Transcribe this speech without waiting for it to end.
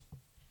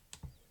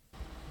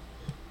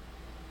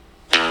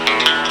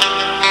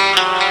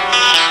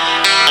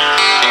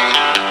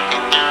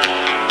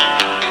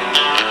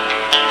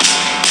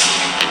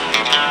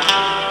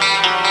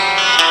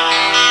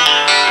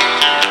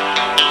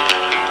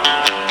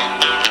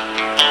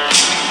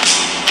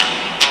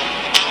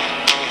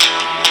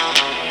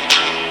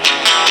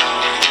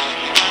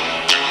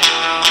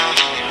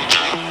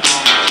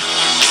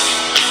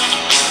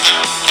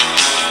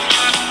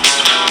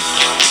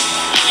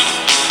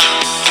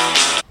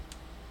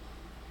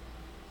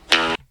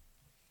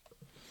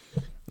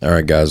All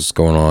right, guys, what's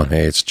going on?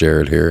 Hey, it's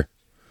Jared here.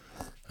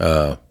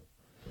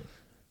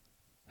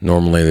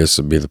 Normally this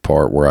would be the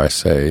part where I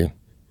say,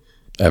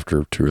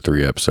 after 2 or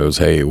 3 episodes,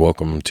 hey,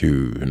 welcome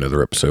to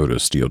another episode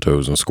of Steel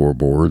Toes and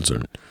Scoreboards.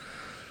 And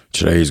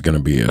today's going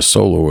to be a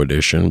solo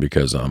edition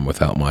because I'm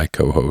without my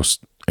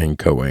co-host and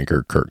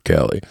co-anchor, Kurt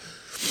Kelly.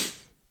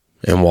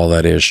 And while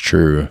that is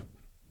true,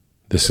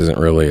 this isn't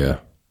really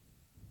a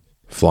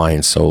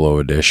flying solo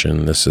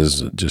edition. This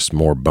is just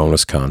more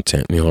bonus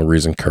content. The only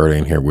reason Kurt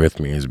ain't here with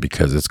me is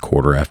because it's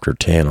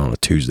 10:15 on a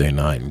Tuesday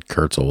night, and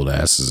Kurt's old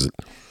ass is at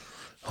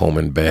home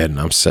in bed, and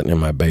I'm sitting in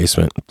my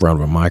basement in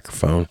front of a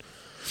microphone.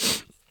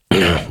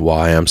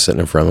 Why I'm sitting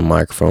in front of the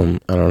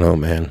microphone, I don't know,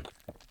 man.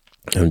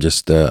 I'm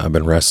just, I've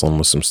been wrestling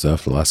with some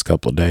stuff the last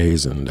couple of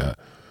days, and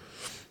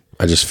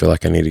I just feel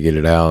like I need to get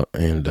it out,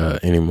 and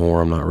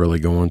anymore I'm not really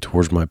going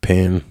towards my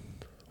pen,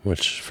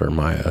 which for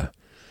my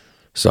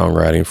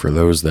songwriting, for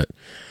those that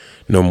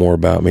know more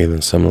about me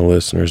than some of the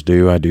listeners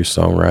do, I do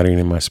songwriting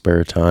in my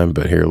spare time,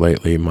 but here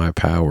lately my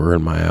power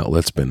and my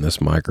outlet's been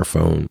this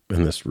microphone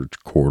and this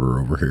recorder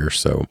over here.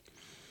 So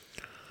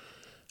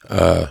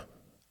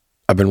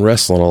I've been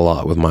wrestling a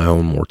lot with my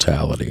own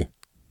mortality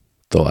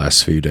the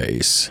last few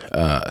days.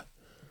 I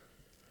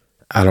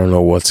don't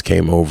know what's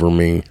came over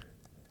me.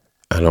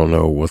 I don't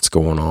know what's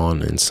going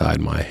on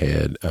inside my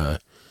head.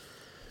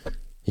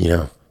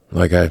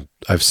 Like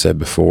I've said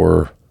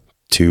before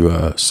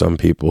to some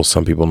people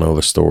know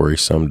the story,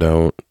 some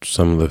don't.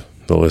 Some of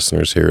the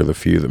listeners here, the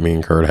few that me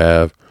and Kurt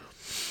have,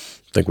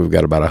 I think we've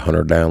got about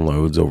 100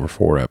 downloads over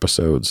 4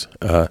 episodes.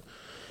 I'm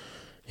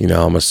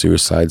a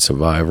suicide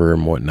survivor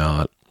and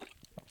whatnot.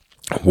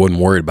 I wasn't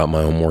worried about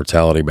my own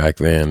mortality back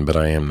then, but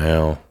I am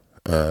now.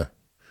 I've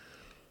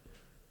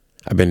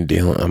been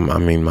dealing,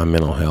 my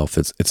mental health,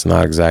 it's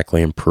not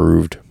exactly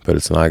improved, but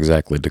it's not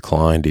exactly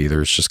declined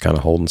either. It's just kind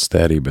of holding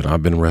steady, but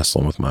I've been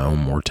wrestling with my own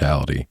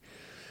mortality.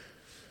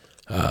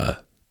 A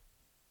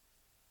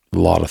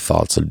lot of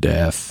thoughts of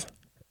death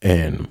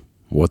and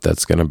what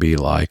that's going to be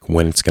like,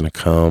 when it's going to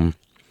come,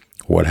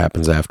 what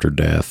happens after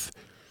death.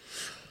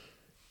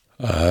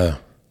 I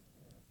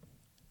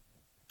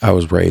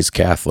was raised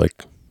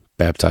Catholic,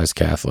 baptized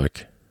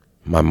Catholic.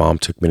 My mom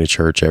took me to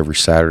church every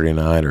Saturday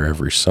night or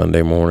every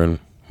Sunday morning,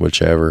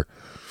 whichever,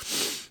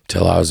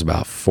 till I was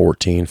about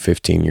 14,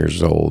 15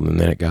 years old. And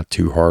then it got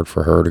too hard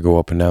for her to go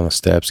up and down the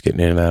steps,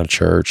 getting in and out of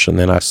church. And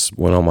then I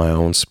went on my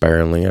own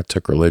sparingly. I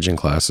took religion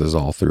classes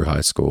all through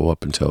high school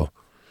up until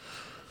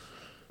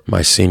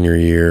my senior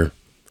year.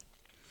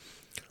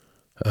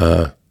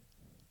 I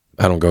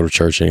don't go to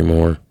church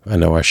anymore. I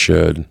know I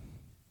should.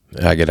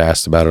 I get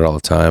asked about it all the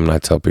time, and I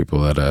tell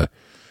people that I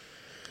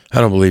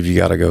don't believe you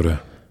got to go to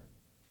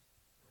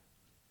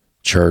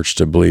church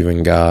to believe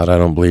in God. I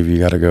don't believe you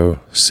got to go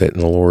sit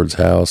in the Lord's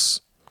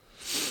house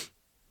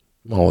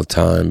all the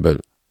time, but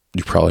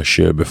you probably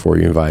should before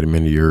you invite him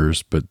into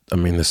yours. But I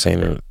mean, this ain't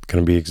going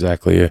to be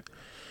exactly a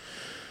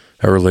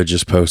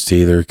religious post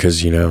either,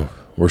 because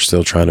we're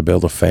still trying to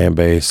build a fan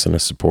base and a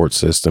support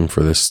system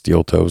for this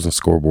Steel Toes and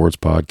Scoreboards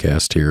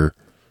podcast here.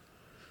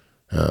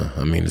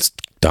 It's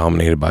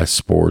dominated by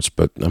sports,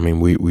 but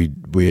we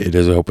it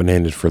is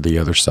open-ended for the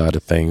other side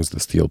of things, the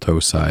steel toe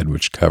side,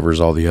 which covers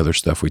all the other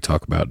stuff we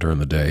talk about during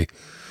the day.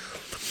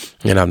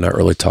 And I've not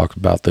really talked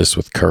about this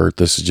with Kurt.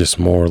 This is just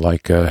more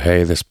like,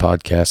 hey, this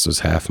podcast was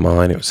half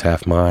mine. It was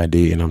half my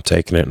idea, and I'm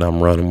taking it and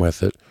I'm running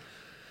with it.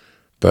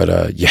 But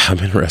I've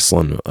been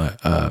wrestling.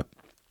 I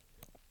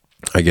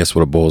guess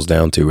what it boils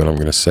down to, and I'm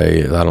going to say,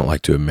 is I don't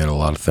like to admit a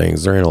lot of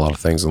things. There ain't a lot of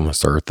things on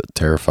this earth that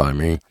terrify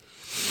me.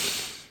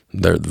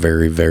 There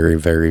very, very,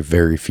 very,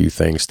 very few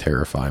things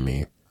terrify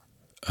me.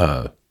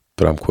 But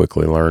I'm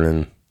quickly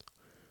learning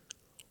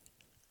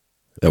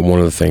that one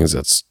of the things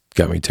that's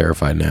got me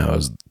terrified now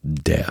is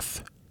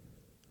death.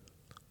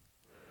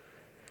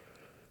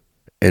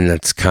 And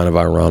that's kind of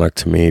ironic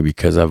to me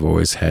because I've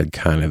always had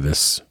kind of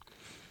this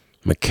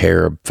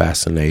macabre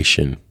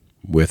fascination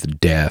with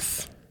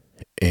death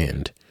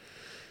and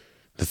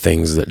the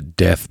things that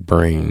death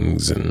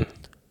brings, and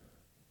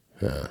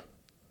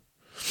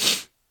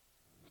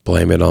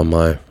blame it on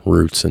my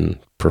roots in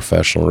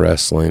professional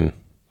wrestling,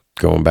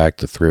 going back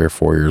to 3 or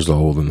 4 years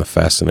old, and the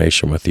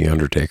fascination with the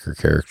Undertaker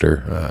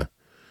character.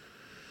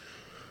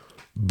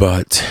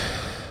 But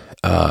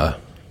a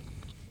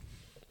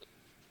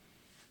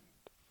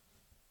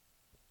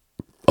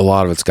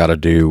lot of it's got to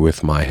do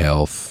with my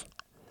health,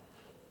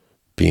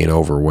 being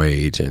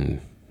overweight,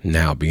 and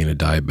now being a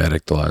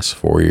diabetic the last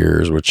 4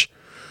 years, which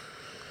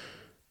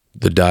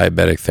the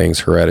diabetic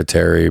thing's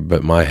hereditary,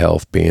 but my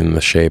health being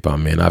the shape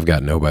I'm in, I've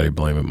got nobody to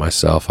blame but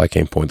myself. I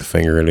can't point the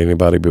finger at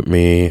anybody but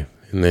me.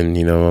 And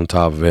then, on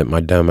top of it,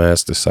 my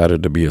dumbass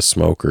decided to be a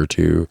smoker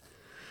too.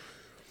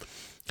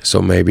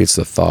 So maybe it's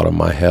the thought of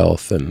my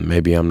health, and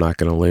maybe I'm not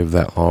going to live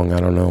that long. I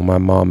don't know. My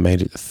mom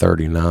made it to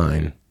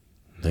 39,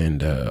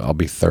 and I'll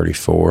be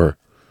 34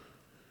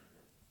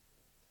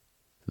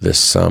 this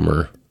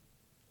summer.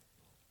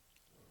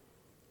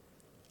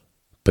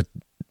 But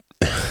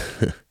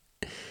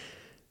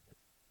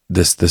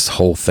this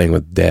whole thing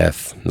with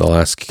death the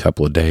last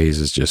couple of days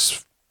is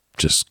just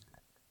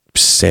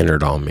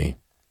centered on me.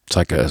 It's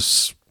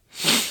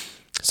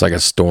like a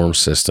storm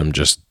system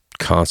just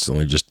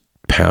constantly just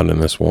pounding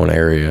this one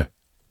area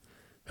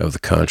of the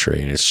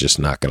country, and it's just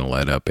not going to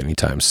let up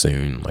anytime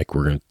soon. Like,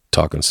 we're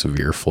talking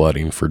severe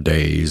flooding for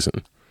days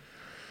and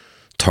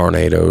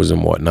tornadoes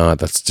and whatnot.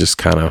 That's just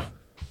kind of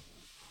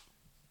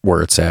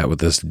where it's at with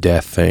this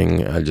death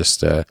thing. I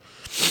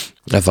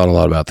thought a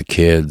lot about the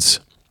kids.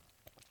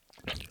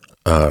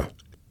 If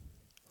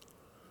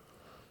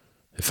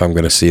I'm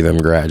going to see them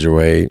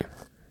graduate,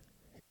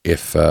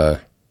 if I'm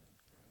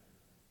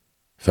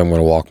going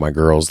to walk my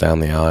girls down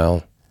the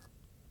aisle,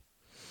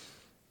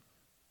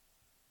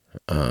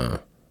 I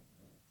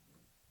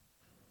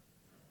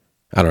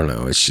don't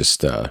know. It's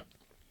just, I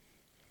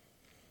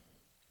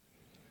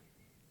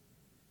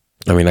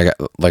mean,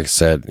 like I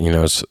said,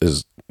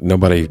 is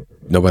nobody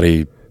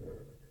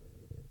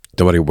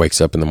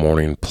wakes up in the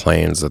morning and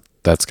plans that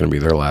that's going to be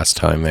their last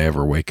time they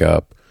ever wake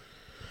up.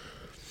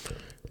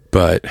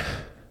 But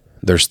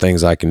there's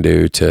things I can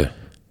do to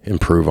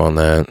improve on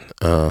that.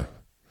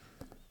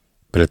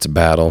 But it's a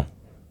battle.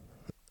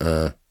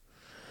 And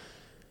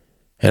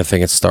I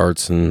think it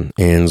starts and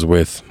ends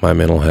with my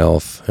mental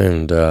health.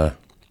 And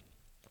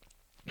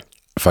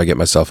if I get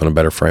myself in a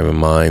better frame of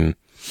mind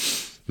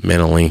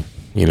mentally,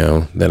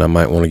 then I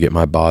might want to get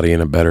my body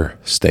in a better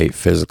state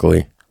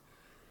physically.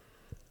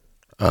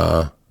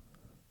 I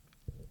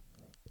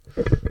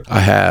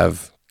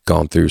have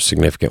gone through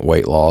significant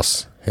weight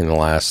loss in the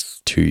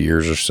last 2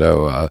 years or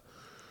so.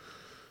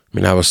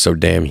 I was so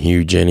damn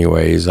huge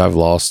anyways. I've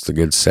lost a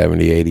good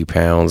 70, 80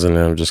 pounds, and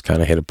then I've just kind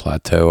of hit a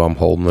plateau. I'm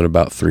holding at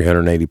about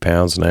 380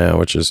 pounds now,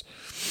 which is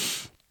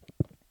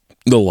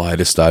the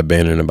lightest I've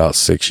been in about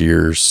 6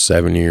 years,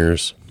 7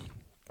 years,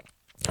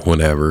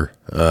 whatever.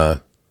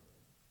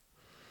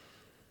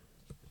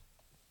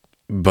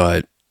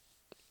 But,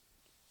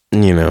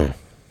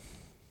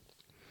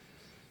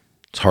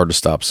 it's hard to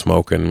stop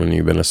smoking when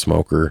you've been a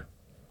smoker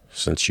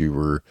since you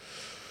were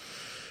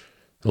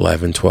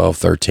 11, 12,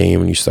 13,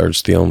 when you started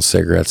stealing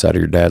cigarettes out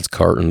of your dad's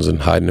cartons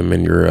and hiding them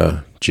in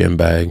your gym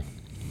bag,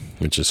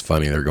 which is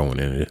funny. They're going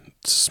in it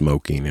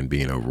smoking and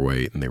being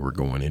overweight, and they were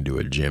going into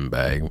a gym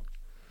bag.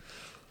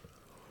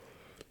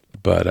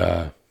 But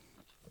at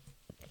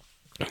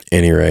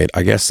any rate,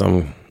 I guess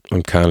I'm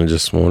kind of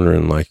just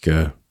wondering, like,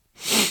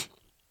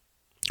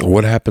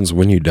 what happens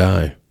when you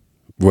die?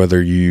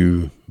 Whether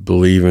you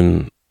believe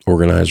in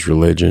organized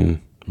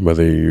religion,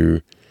 whether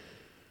you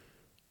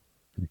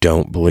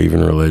don't believe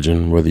in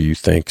religion, whether you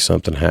think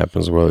something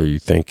happens, whether you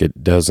think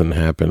it doesn't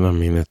happen. I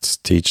mean, it's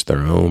to each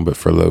their own. But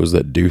for those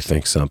that do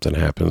think something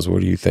happens,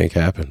 what do you think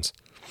happens?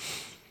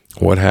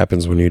 What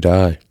happens when you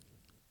die?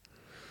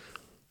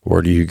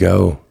 Where do you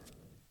go?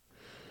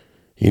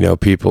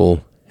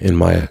 People in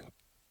my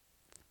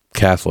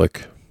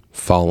Catholic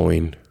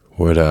following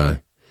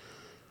would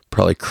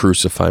probably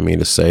crucify me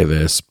to say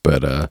this,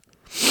 but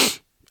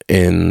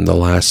in the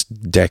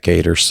last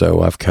decade or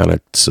so, I've kind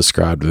of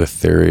subscribed to the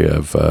theory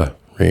of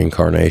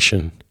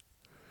reincarnation,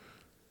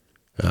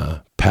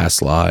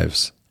 past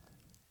lives.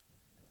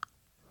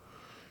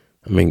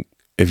 I mean,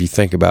 if you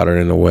think about it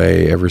in a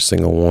way, every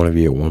single one of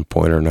you at one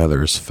point or another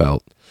has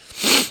felt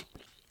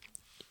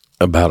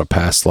about a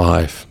past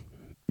life.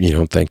 You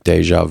don't think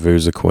deja vu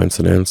is a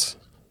coincidence?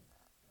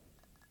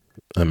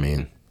 I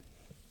mean,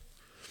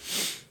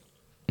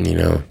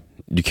 you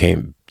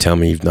can't tell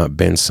me you've not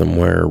been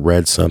somewhere,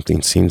 read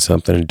something, seen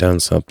something, and done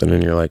something,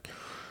 and you're like,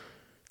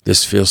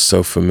 this feels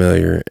so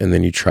familiar, and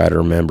then you try to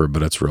remember,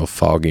 but it's real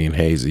foggy and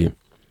hazy.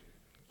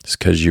 It's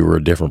because you were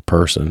a different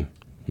person,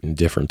 in a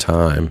different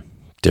time,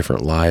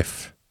 different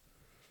life.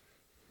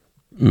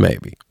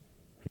 Maybe.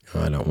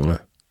 I don't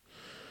want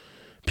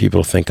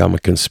people to think I'm a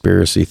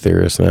conspiracy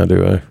theorist now,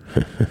 do I?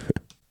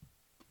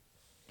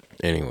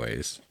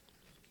 Anyways,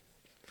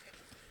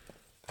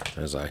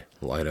 as I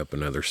light up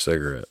another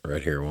cigarette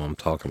right here while I'm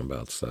talking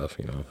about stuff,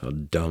 how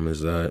dumb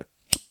is that?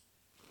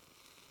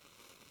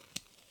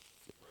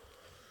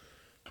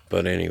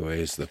 But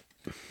anyways,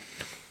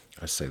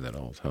 I say that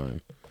all the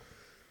time.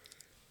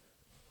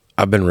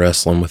 I've been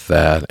wrestling with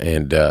that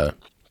and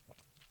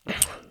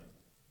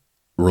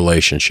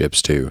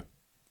relationships too,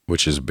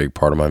 which is a big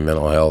part of my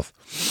mental health.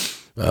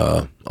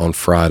 On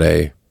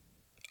Friday,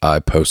 I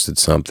posted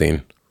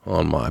something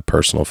on my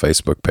personal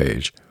Facebook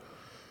page.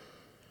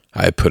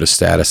 I had put a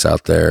status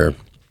out there.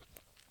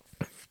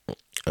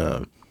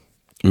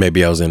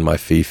 Maybe I was in my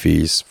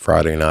fifis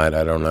Friday night.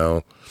 I don't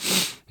know.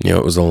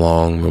 It was a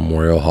long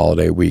Memorial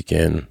holiday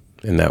weekend,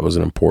 and that was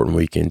an important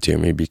weekend to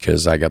me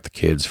because I got the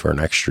kids for an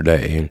extra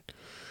day. And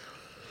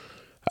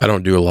I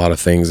don't do a lot of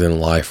things in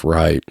life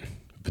right,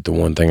 but the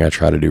one thing I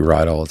try to do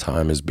right all the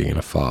time is being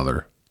a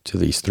father to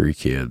these 3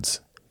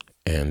 kids.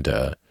 And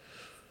the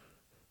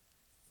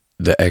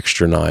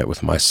extra night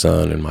with my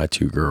son and my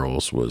 2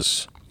 girls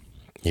was,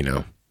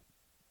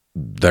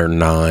 they're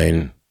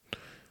 9,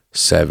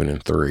 7,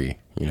 and 3,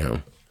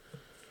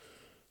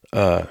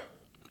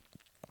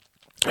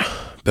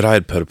 But I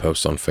had put a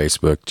post on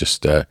Facebook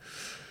just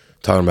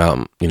talking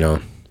about,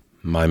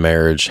 my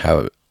marriage, how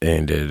it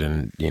ended,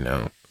 and,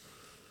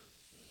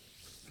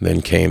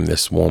 then came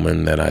this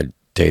woman that I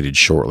dated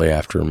shortly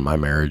after my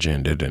marriage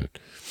ended, and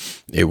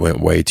it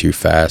went way too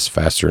fast,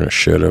 faster than it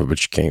should have,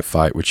 but you can't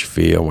fight what you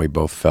feel, and we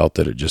both felt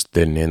that it just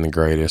didn't end the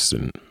greatest,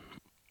 and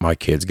my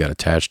kids got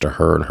attached to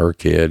her and her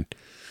kid.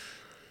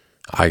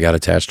 I got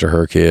attached to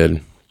her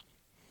kid.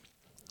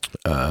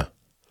 And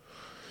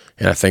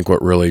I think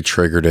what really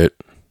triggered it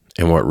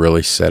and what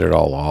really set it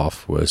all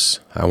off was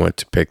I went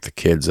to pick the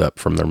kids up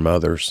from their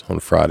mothers on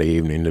Friday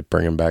evening to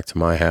bring them back to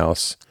my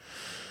house.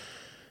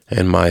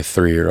 And my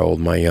 3-year-old,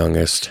 my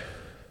youngest,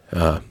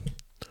 her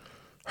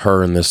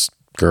and this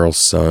girl's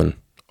son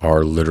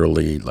are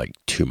literally like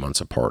 2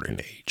 months apart in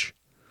age.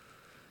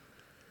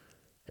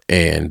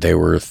 And they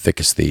were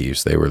thick as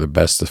thieves. They were the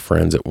best of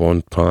friends at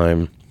one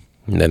time.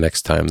 And the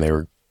next time they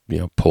were,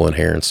 pulling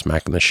hair and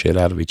smacking the shit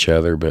out of each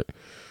other. But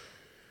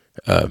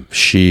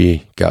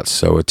she got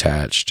so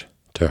attached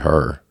to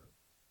her,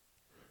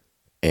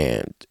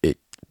 and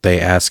they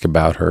ask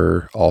about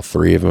her. All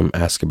three of them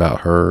ask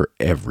about her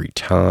every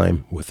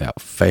time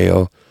without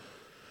fail,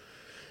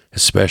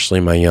 especially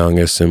my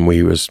youngest. And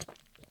we was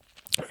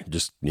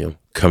just,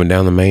 coming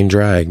down the main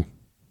drag,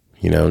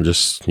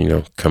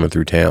 coming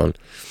through town.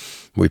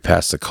 We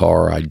passed a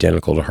car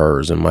identical to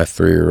hers, and my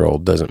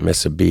 3-year-old doesn't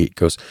miss a beat.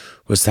 Goes,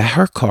 "Was that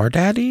her car,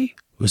 Daddy?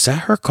 Was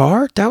that her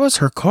car? That was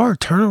her car.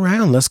 Turn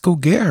around. Let's go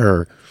get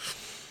her."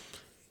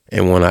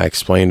 And when I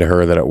explained to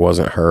her that it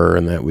wasn't her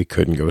and that we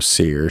couldn't go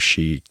see her,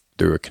 she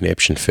threw a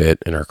conniption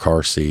fit in her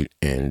car seat.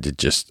 And it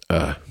just,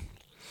 I'm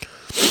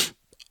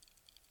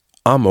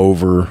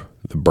over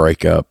the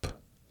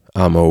breakup.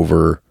 I'm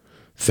over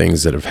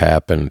things that have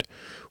happened.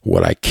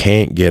 What I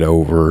can't get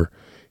over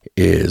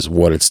is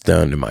what it's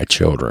done to my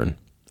children.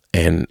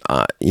 And,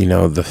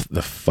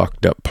 the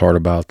fucked up part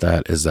about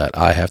that is that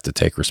I have to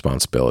take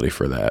responsibility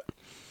for that.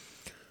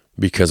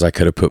 Because I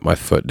could have put my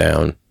foot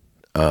down.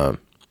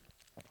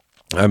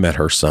 I met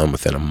her son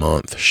within a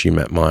month. She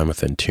met mine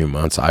within 2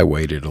 months. I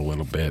waited a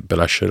little bit, but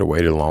I should have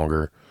waited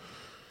longer.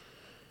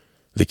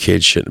 The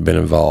kids shouldn't have been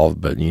involved,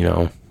 but,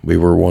 we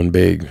were one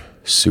big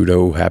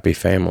pseudo-happy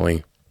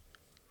family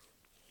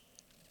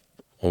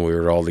when we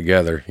were all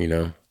together,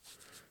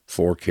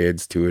 4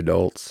 kids, 2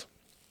 adults.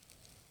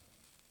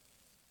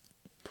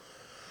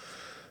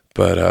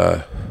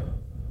 But,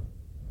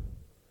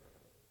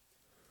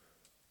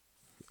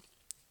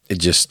 it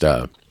just,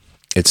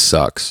 it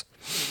sucks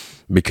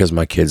because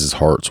my kids'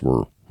 hearts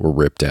were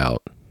ripped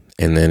out.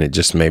 And then it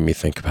just made me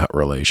think about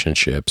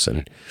relationships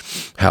and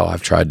how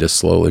I've tried to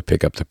slowly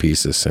pick up the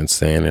pieces since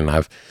then. And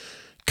I've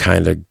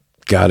kind of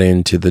got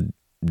into the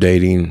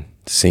dating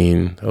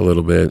scene a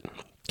little bit,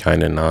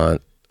 kind of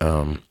not.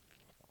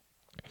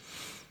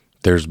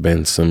 There's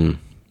been some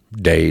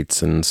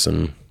dates and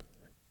some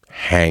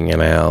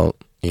hanging out,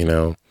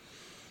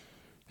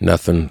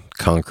 nothing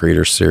concrete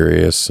or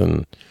serious.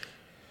 And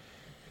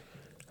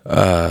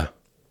I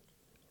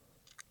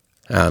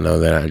don't know,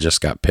 then I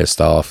just got pissed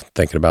off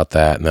thinking about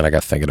that. And then I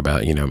got thinking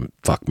about,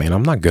 fuck, man,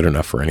 I'm not good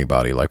enough for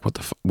anybody. Like,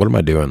 what am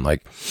I doing?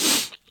 Like,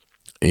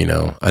 I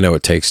know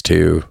it takes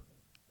 2,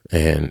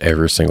 and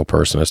every single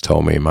person has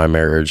told me my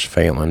marriage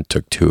failing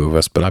took 2 of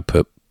us, but I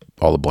put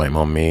all the blame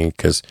on me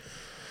because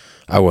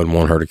I wouldn't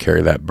want her to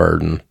carry that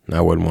burden.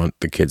 I wouldn't want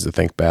the kids to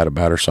think bad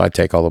about her. So I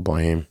take all the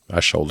blame. I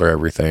shoulder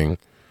everything.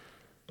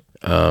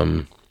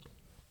 And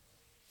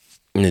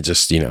it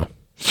just, I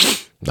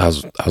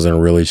was in a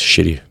really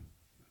shitty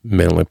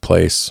mental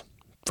place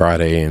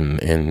Friday,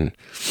 and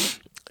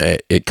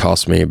it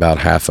cost me about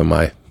half of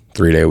my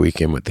 3-day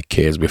weekend with the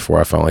kids before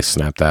I finally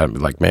snapped out and be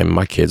like, man,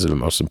 my kids are the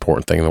most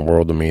important thing in the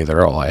world to me.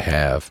 They're all I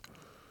have.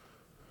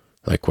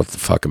 Like, what the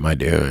fuck am I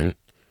doing?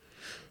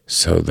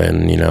 So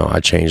then, I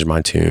changed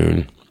my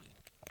tune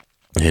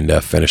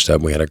and finished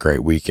up. We had a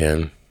great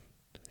weekend.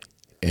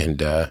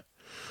 And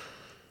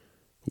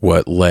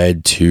what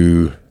led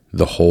to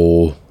the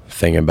whole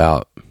thing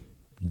about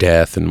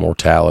death and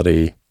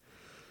mortality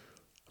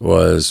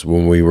was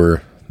when we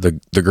were, the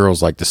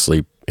girls like to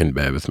sleep in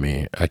bed with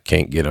me. I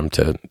can't get them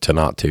to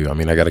not to. I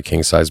mean, I got a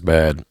king size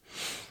bed.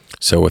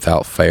 So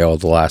without fail,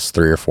 the last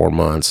 3 or 4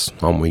 months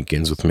on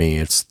weekends with me,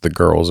 it's the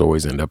girls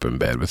always end up in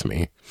bed with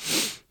me.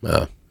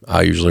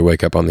 I usually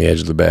wake up on the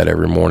edge of the bed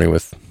every morning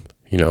with,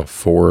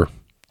 4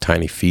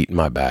 tiny feet in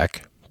my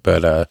back.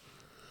 But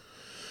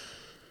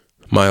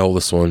my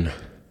oldest one,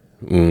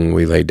 when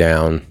we lay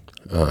down,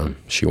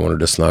 she wanted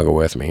to snuggle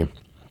with me.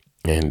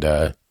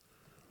 And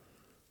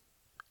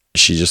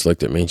she just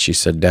looked at me and she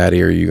said,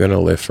 "Daddy, are you going to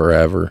live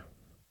forever?"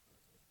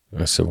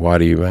 And I said, "Why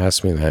do you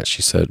ask me that?"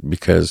 She said,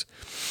 "Because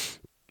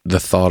the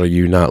thought of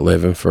you not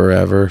living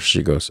forever,"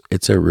 she goes,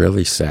 "it's a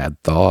really sad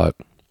thought."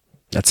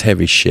 That's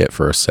heavy shit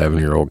for a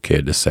 7-year-old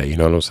kid to say, you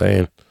know what I'm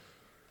saying?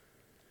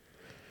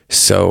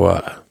 So,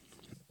 I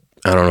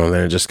don't know,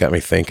 then it just got me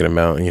thinking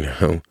about,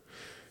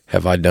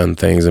 have I done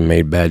things and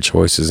made bad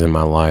choices in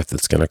my life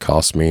that's going to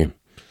cost me,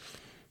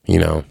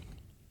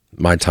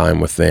 my time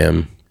with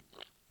them?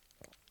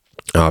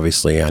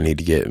 Obviously, I need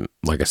to get,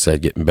 like I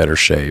said, get in better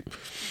shape.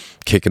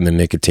 Kicking the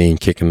nicotine,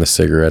 kicking the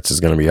cigarettes is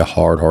going to be a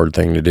hard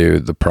thing to do.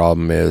 The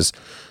problem is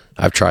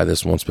I've tried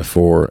this once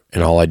before,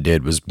 and all I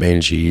did was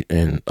binge eat.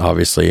 And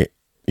obviously,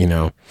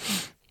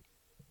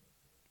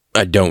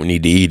 I don't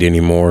need to eat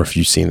anymore if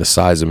you've seen the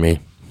size of me.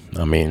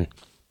 I mean,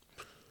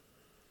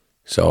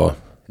 so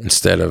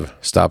instead of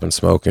stopping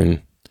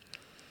smoking,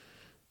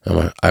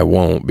 I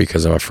won't,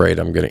 because I'm afraid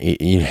I'm going to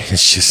eat.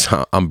 It's just,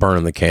 I'm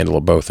burning the candle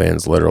at both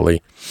ends,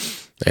 literally.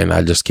 And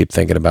I just keep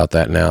thinking about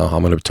that now.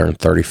 I'm going to turn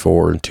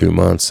 34 in 2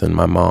 months, and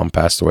my mom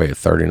passed away at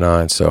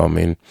 39. So, I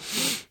mean,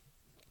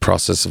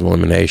 process of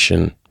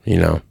elimination,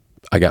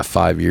 I got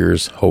 5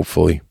 years,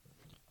 hopefully.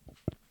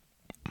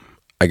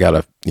 I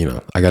gotta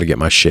get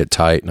my shit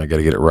tight, and I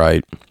gotta get it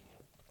right.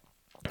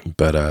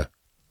 But,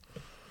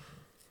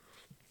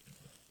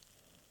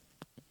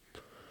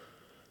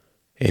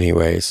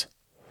 anyways,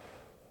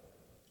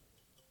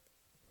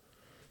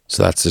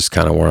 so that's just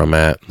kind of where I'm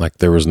at. Like,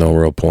 there was no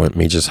real point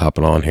me just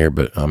hopping on here,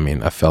 but I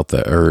mean, I felt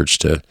the urge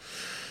to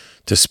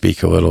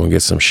speak a little and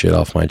get some shit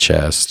off my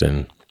chest,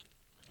 and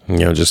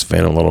just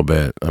vent a little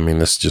bit. I mean,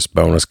 this is just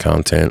bonus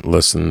content.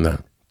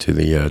 Listen to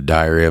the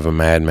Diary of a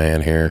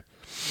Madman here.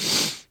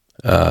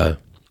 And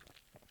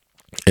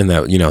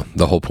that,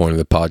 the whole point of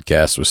the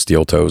podcast was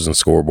steel toes and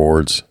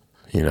scoreboards.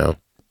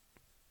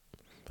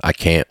 I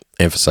can't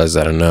emphasize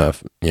that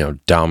enough.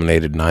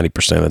 Dominated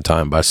 90% of the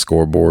time by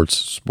scoreboards,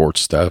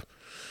 sports stuff.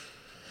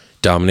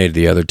 Dominated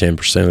the other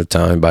 10% of the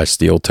time by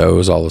steel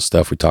toes, all the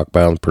stuff we talk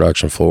about on the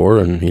production floor.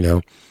 And,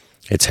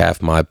 it's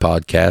half my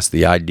podcast.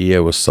 The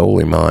idea was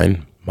solely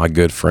mine. My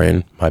good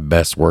friend, my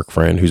best work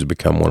friend, who's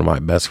become one of my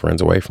best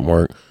friends away from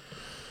work,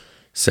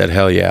 said,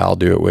 hell yeah, I'll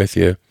do it with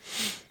you.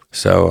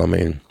 So, I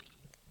mean,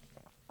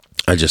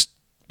 I just,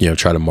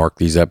 try to mark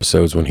these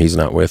episodes when he's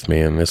not with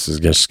me, and this is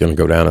just going to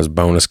go down as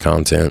bonus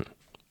content.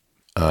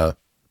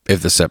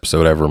 If this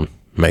episode ever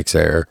makes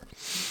air,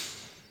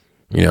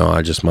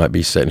 I just might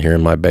be sitting here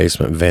in my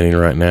basement venting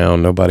right now.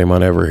 Nobody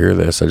might ever hear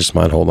this. I just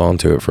might hold on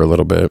to it for a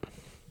little bit.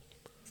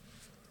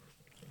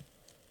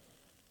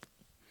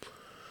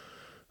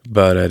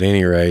 But at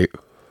any rate,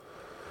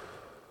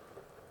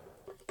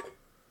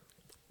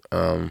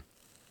 I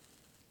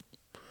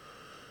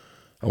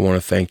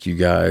want to thank you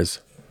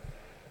guys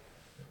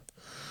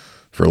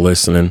for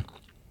listening.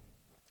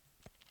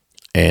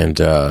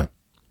 And I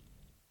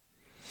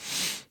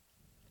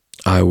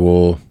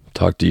will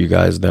talk to you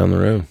guys down the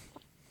road.